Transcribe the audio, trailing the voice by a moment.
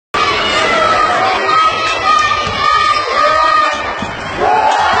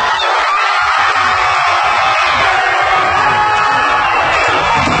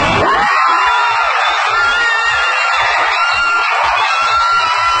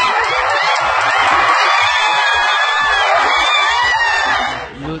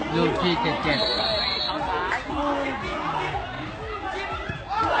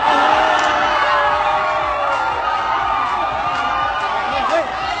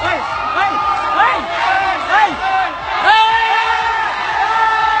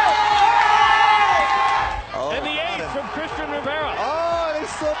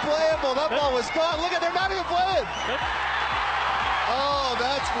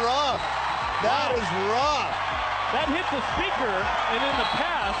rough. That is rough. That hit the speaker, and in the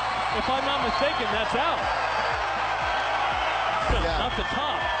pass, if I'm not mistaken, that's out. Yeah. Not the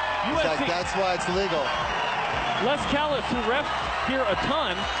top. USC. That's why it's legal. Les Callis, who refs here a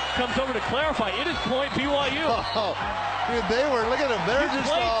ton, comes over to clarify. It is point BYU. Oh, dude, they were, look at them. They're He just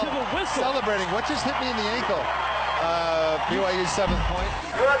played all to the whistle. celebrating. What just hit me in the ankle? BYU's 7th point.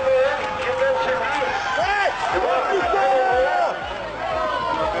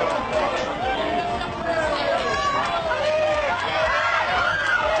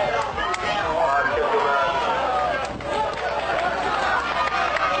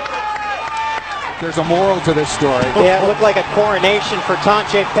 There's a moral to this story. Yeah, it looked like a coronation for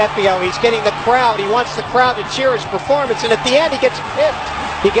Tonje Pepio. He's getting the crowd. He wants the crowd to cheer his performance, and at the end he gets pipped.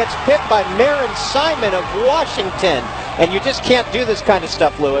 He gets pipped by Marin Simon of Washington. And you just can't do this kind of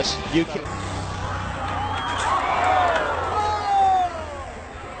stuff, Lewis. You can.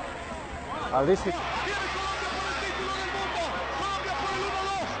 This is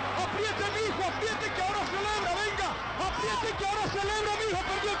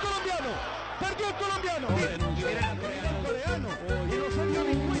Perdió el colombiano.